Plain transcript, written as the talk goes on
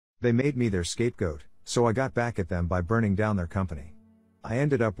They made me their scapegoat, so I got back at them by burning down their company. I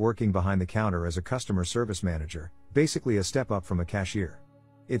ended up working behind the counter as a customer service manager, basically a step up from a cashier.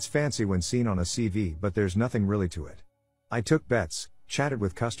 It's fancy when seen on a CV, but there's nothing really to it. I took bets, chatted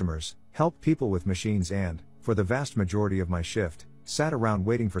with customers, helped people with machines and, for the vast majority of my shift, sat around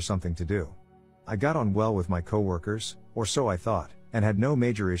waiting for something to do. I got on well with my coworkers, or so I thought, and had no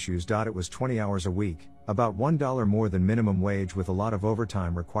major issues. It was 20 hours a week, about $1 more than minimum wage, with a lot of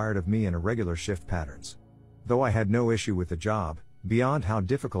overtime required of me in irregular shift patterns. Though I had no issue with the job, beyond how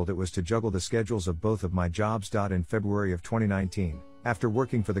difficult it was to juggle the schedules of both of my jobs. In February of 2019, after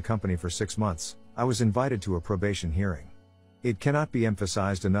working for the company for 6 months, I was invited to a probation hearing. It cannot be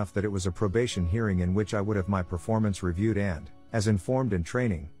emphasized enough that it was a probation hearing in which I would have my performance reviewed and, as informed in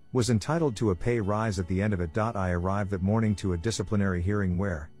training, was entitled to a pay rise at the end of it. I arrived that morning to a disciplinary hearing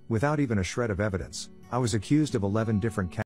where, without even a shred of evidence, I was accused of 11 different